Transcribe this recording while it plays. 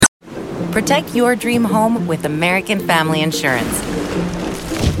Protect your dream home with American Family Insurance.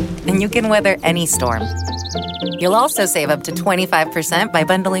 And you can weather any storm. You'll also save up to 25% by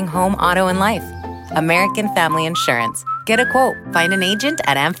bundling home, auto, and life. American Family Insurance. Get a quote. Find an agent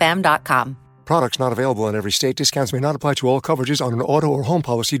at amfam.com. Products not available in every state. Discounts may not apply to all coverages on an auto or home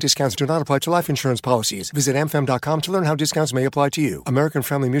policy. Discounts do not apply to life insurance policies. Visit amfam.com to learn how discounts may apply to you. American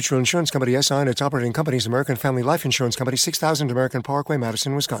Family Mutual Insurance Company, SI, and its operating companies, American Family Life Insurance Company, 6000 American Parkway,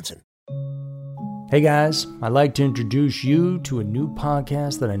 Madison, Wisconsin. Hey guys, I'd like to introduce you to a new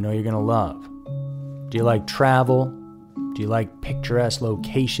podcast that I know you're going to love. Do you like travel? Do you like picturesque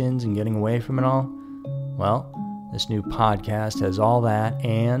locations and getting away from it all? Well, this new podcast has all that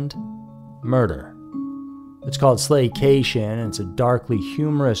and murder. It's called Slaycation, and it's a darkly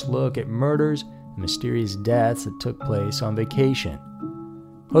humorous look at murders and mysterious deaths that took place on vacation.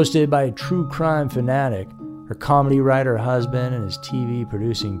 Hosted by a true crime fanatic, her comedy writer husband, and his TV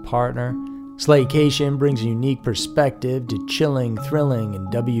producing partner, Slaycation brings a unique perspective to chilling, thrilling, and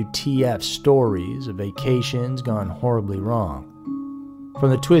WTF stories of vacations gone horribly wrong.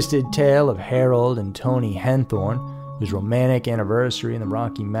 From the twisted tale of Harold and Tony Henthorne, whose romantic anniversary in the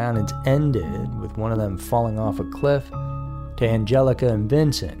Rocky Mountains ended with one of them falling off a cliff, to Angelica and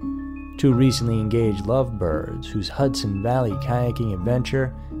Vincent, two recently engaged lovebirds whose Hudson Valley kayaking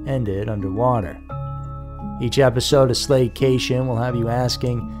adventure ended underwater. Each episode of Slaycation will have you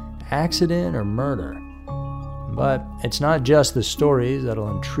asking, accident or murder? But it's not just the stories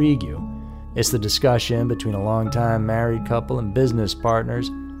that'll intrigue you. It's the discussion between a longtime married couple and business partners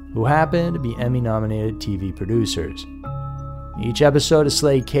who happen to be Emmy-nominated TV producers. Each episode of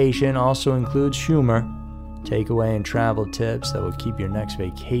Slaycation also includes humor, takeaway and travel tips that will keep your next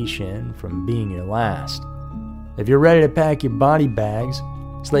vacation from being your last. If you're ready to pack your body bags,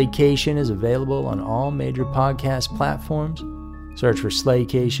 Slaycation is available on all major podcast platforms. Search for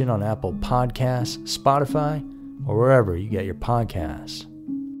Slaycation on Apple Podcasts, Spotify, or wherever you get your podcasts.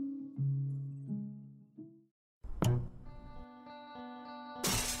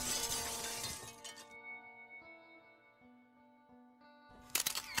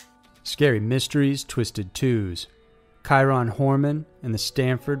 Scary Mysteries, Twisted Twos, Kyron, Hormon, and the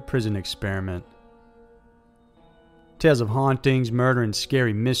Stanford Prison Experiment. Tales of hauntings, murder, and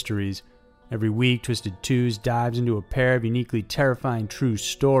scary mysteries. Every week, Twisted Twos dives into a pair of uniquely terrifying true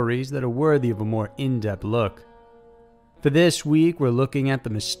stories that are worthy of a more in-depth look. For this week, we're looking at the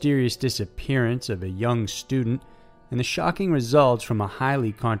mysterious disappearance of a young student and the shocking results from a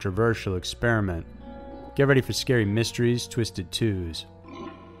highly controversial experiment. Get ready for Scary Mysteries, Twisted Twos.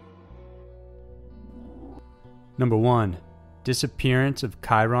 Number 1. Disappearance of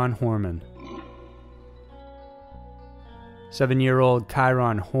Kyron Hormon. 7-year-old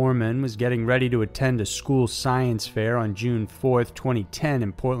Kyron Hormon was getting ready to attend a school science fair on June 4th, 2010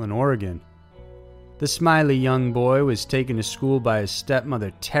 in Portland, Oregon. The smiley young boy was taken to school by his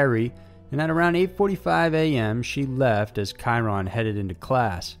stepmother Terry, and at around 8:45 a.m. she left as Kyron headed into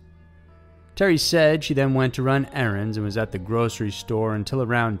class. Terry said she then went to run errands and was at the grocery store until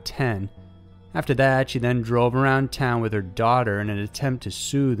around 10. After that, she then drove around town with her daughter in an attempt to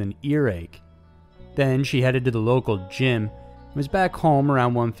soothe an earache. Then she headed to the local gym and was back home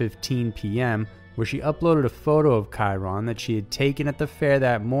around 1:15 p.m., where she uploaded a photo of Kyron that she had taken at the fair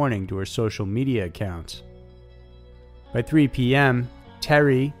that morning to her social media accounts. By 3 p.m.,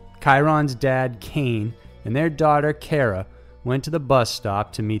 Terry, Kyron's dad Kane, and their daughter Kara went to the bus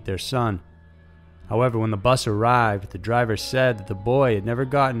stop to meet their son. However, when the bus arrived, the driver said that the boy had never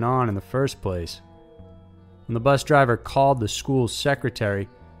gotten on in the first place. When the bus driver called the school's secretary,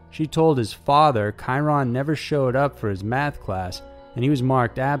 she told his father Kyron never showed up for his math class and he was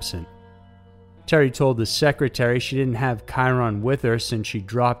marked absent. Terry told the secretary she didn't have Kyron with her since she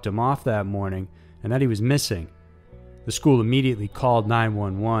dropped him off that morning and that he was missing. The school immediately called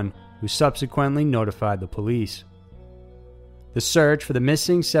 911, who subsequently notified the police. The search for the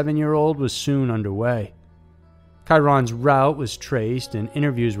missing 7-year-old was soon underway. Kyron's route was traced and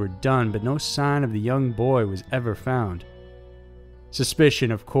interviews were done, but no sign of the young boy was ever found.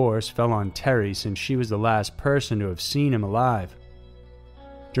 Suspicion, of course, fell on Terry since she was the last person to have seen him alive.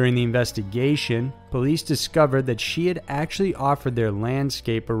 During the investigation, police discovered that she had actually offered their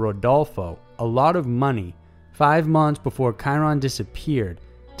landscaper Rodolfo a lot of money 5 months before Kyron disappeared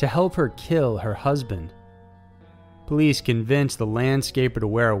to help her kill her husband. Police convinced the landscaper to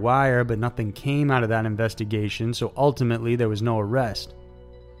wear a wire, but nothing came out of that investigation, so ultimately there was no arrest.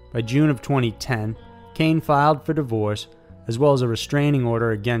 By June of 2010, Kane filed for divorce, as well as a restraining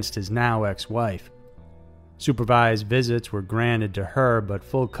order against his now ex-wife. Supervised visits were granted to her, but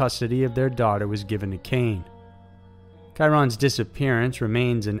full custody of their daughter was given to Kane. Kyron's disappearance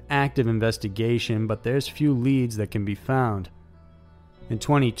remains an active investigation, but there's few leads that can be found. In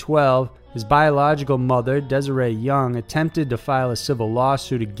 2012, his biological mother, Desiree Young, attempted to file a civil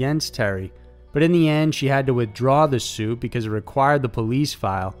lawsuit against Terry, but in the end she had to withdraw the suit because it required the police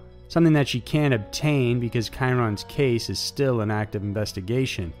file, something that she can't obtain because Kyron's case is still an active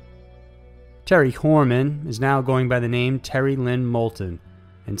investigation. Terry Hormon is now going by the name Terry Lynn Moulton,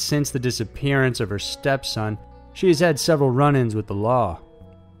 and since the disappearance of her stepson, she has had several run-ins with the law.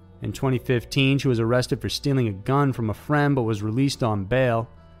 In 2015, she was arrested for stealing a gun from a friend but was released on bail.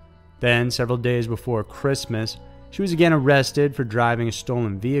 Then, several days before Christmas, she was again arrested for driving a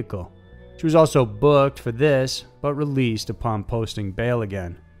stolen vehicle. She was also booked for this, but released upon posting bail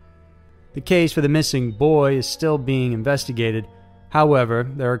again. The case for the missing boy is still being investigated. However,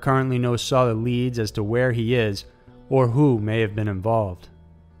 there are currently no solid leads as to where he is or who may have been involved.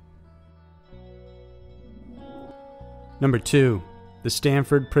 Number 2. The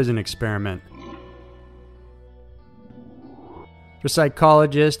Stanford Prison Experiment. For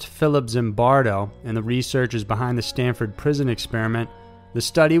psychologist Philip Zimbardo and the researchers behind the Stanford Prison Experiment, the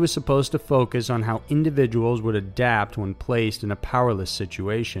study was supposed to focus on how individuals would adapt when placed in a powerless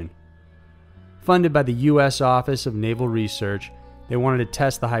situation. Funded by the U.S. Office of Naval Research, they wanted to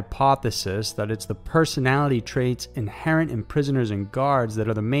test the hypothesis that it's the personality traits inherent in prisoners and guards that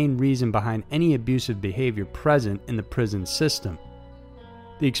are the main reason behind any abusive behavior present in the prison system.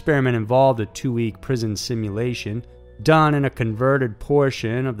 The experiment involved a 2-week prison simulation done in a converted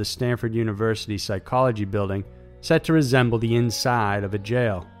portion of the Stanford University Psychology Building set to resemble the inside of a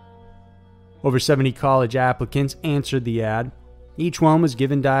jail. Over 70 college applicants answered the ad. Each one was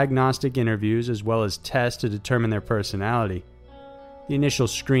given diagnostic interviews as well as tests to determine their personality. The initial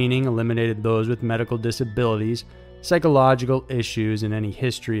screening eliminated those with medical disabilities, psychological issues, and any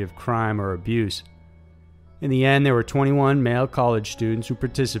history of crime or abuse. In the end, there were 21 male college students who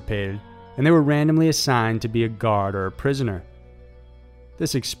participated, and they were randomly assigned to be a guard or a prisoner.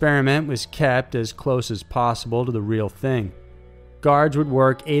 This experiment was kept as close as possible to the real thing. Guards would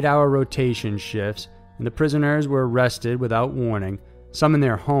work 8-hour rotation shifts, and the prisoners were arrested without warning, some in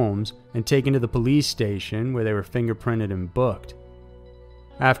their homes, and taken to the police station where they were fingerprinted and booked.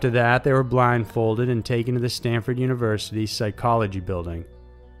 After that, they were blindfolded and taken to the Stanford University Psychology Building.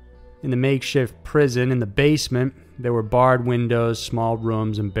 In the makeshift prison in the basement, there were barred windows, small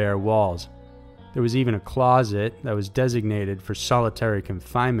rooms, and bare walls. There was even a closet that was designated for solitary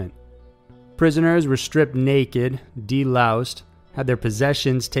confinement. Prisoners were stripped naked, deloused, had their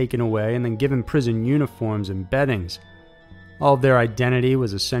possessions taken away, and then given prison uniforms and beddings. All of their identity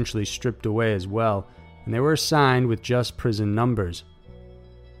was essentially stripped away as well, and they were assigned with just prison numbers.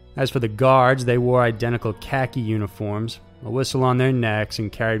 As for the guards, they wore identical khaki uniforms, a whistle on their necks, and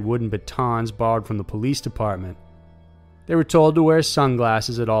carried wooden batons borrowed from the police department. They were told to wear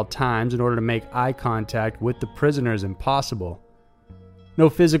sunglasses at all times in order to make eye contact with the prisoners impossible. No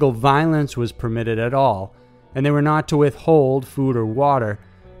physical violence was permitted at all, and they were not to withhold food or water,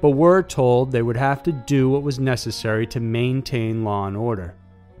 but were told they would have to do what was necessary to maintain law and order.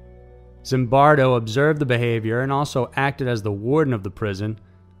 Zimbardo observed the behavior and also acted as the warden of the prison.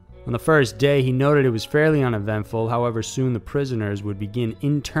 On the first day, he noted it was fairly uneventful, however soon the prisoners would begin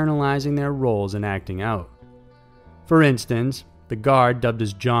internalizing their roles and acting out. For instance, the guard, dubbed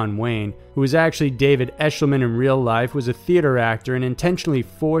as John Wayne, who was actually David Eshelman in real life, was a theater actor and intentionally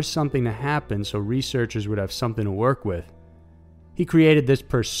forced something to happen so researchers would have something to work with. He created this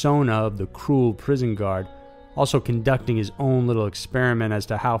persona of the cruel prison guard, also conducting his own little experiment as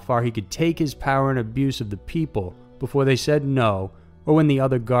to how far he could take his power and abuse of the people before they said no, or when the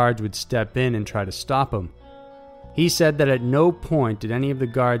other guards would step in and try to stop him. He said that at no point did any of the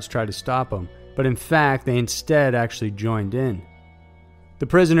guards try to stop him, but in fact they instead actually joined in. The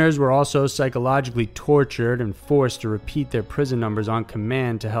prisoners were also psychologically tortured and forced to repeat their prison numbers on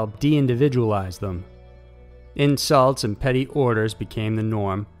command to help de-individualize them. Insults and petty orders became the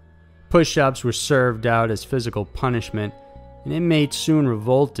norm. Push-ups were served out as physical punishment, and inmates soon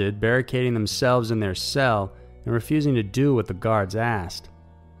revolted, barricading themselves in their cell and refusing to do what the guards asked.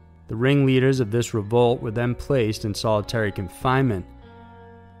 The ringleaders of this revolt were then placed in solitary confinement.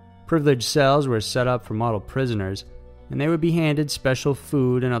 Privileged cells were set up for model prisoners, and they would be handed special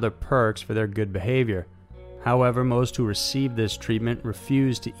food and other perks for their good behavior. However, most who received this treatment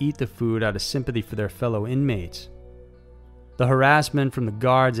refused to eat the food out of sympathy for their fellow inmates. The harassment from the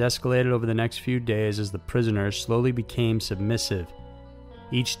guards escalated over the next few days as the prisoners slowly became submissive.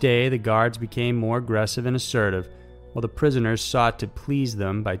 Each day, the guards became more aggressive and assertive, while the prisoners sought to please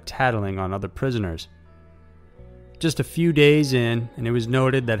them by tattling on other prisoners. just a few days in, and it was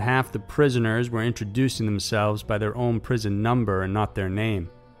noted that half the prisoners were introducing themselves by their own prison number and not their name.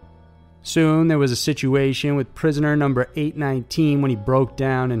 Soon, there was a situation with prisoner number 819 when he broke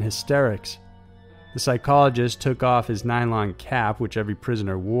down in hysterics. The psychologist took off his nylon cap, which every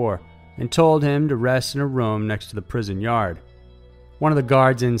prisoner wore, and told him to rest in a room next to the prison yard. One of the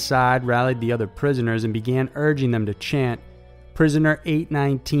guards inside rallied the other prisoners and began urging them to chant, "Prisoner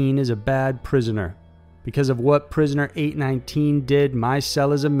 819 is a bad prisoner. Because of what prisoner 819 did, my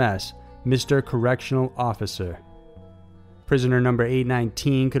cell is a mess, Mr. Correctional Officer." Prisoner number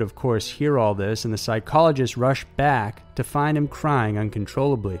 819 could of course hear all this, and the psychologist rushed back to find him crying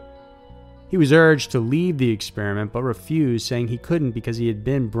uncontrollably. He was urged to leave the experiment but refused, saying he couldn't because he had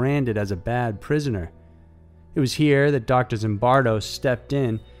been branded as a bad prisoner. It was here that Dr. Zimbardo stepped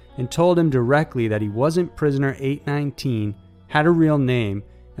in and told him directly that he wasn't prisoner 819, had a real name,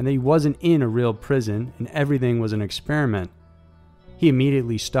 and that he wasn't in a real prison and everything was an experiment. He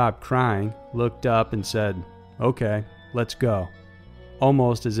immediately stopped crying, looked up and said, "Okay, let's go,"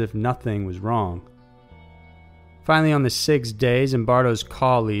 almost as if nothing was wrong. Finally, on the 6th day, Zimbardo's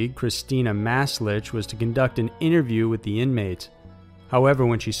colleague, Christina Maslich, was to conduct an interview with the inmates. However,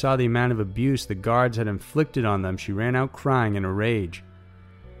 when she saw the amount of abuse the guards had inflicted on them, she ran out crying in a rage.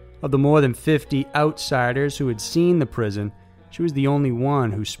 Of the more than 50 outsiders who had seen the prison, she was the only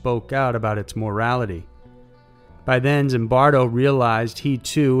one who spoke out about its morality. By then, Zimbardo realized he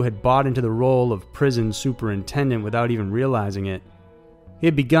too had bought into the role of prison superintendent without even realizing it. He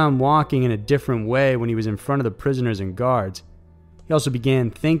had begun walking in a different way when he was in front of the prisoners and guards. He also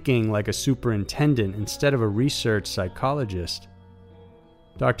began thinking like a superintendent instead of a research psychologist.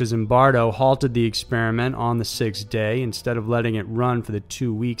 Dr. Zimbardo halted the experiment on the 6th day instead of letting it run for the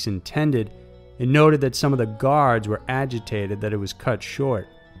 2 weeks intended, and noted that some of the guards were agitated that it was cut short.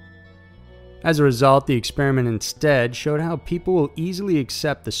 As a result, the experiment instead showed how people will easily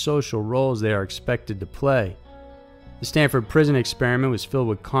accept the social roles they are expected to play. The Stanford prison experiment was filled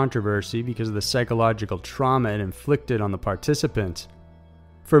with controversy because of the psychological trauma it inflicted on the participants.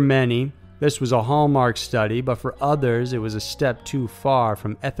 For many, this was a hallmark study, but for others, it was a step too far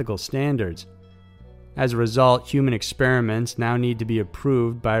from ethical standards. As a result, human experiments now need to be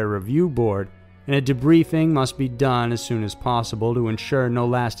approved by a review board, and a debriefing must be done as soon as possible to ensure no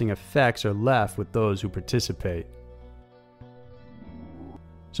lasting effects are left with those who participate.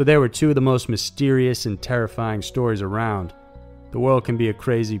 So there were two of the most mysterious and terrifying stories around. The world can be a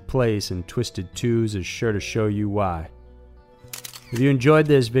crazy place, and Twisted Twos is sure to show you why. If you enjoyed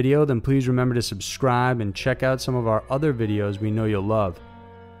this video, then please remember to subscribe and check out some of our other videos we know you'll love.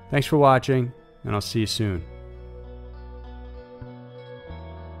 Thanks for watching, and I'll see you soon.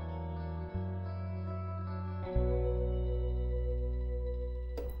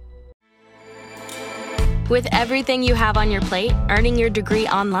 With everything you have on your plate, earning your degree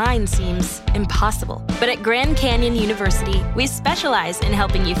online seems impossible. But at Grand Canyon University, we specialize in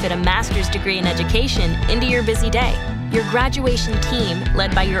helping you fit a master's degree in education into your busy day. Your graduation team,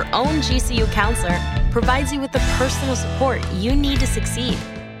 led by your own GCU counselor, provides you with the personal support you need to succeed.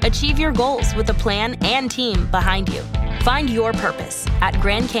 Achieve your goals with a plan and team behind you. Find your purpose at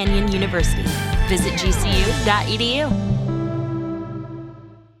Grand Canyon University. Visit gcu.edu.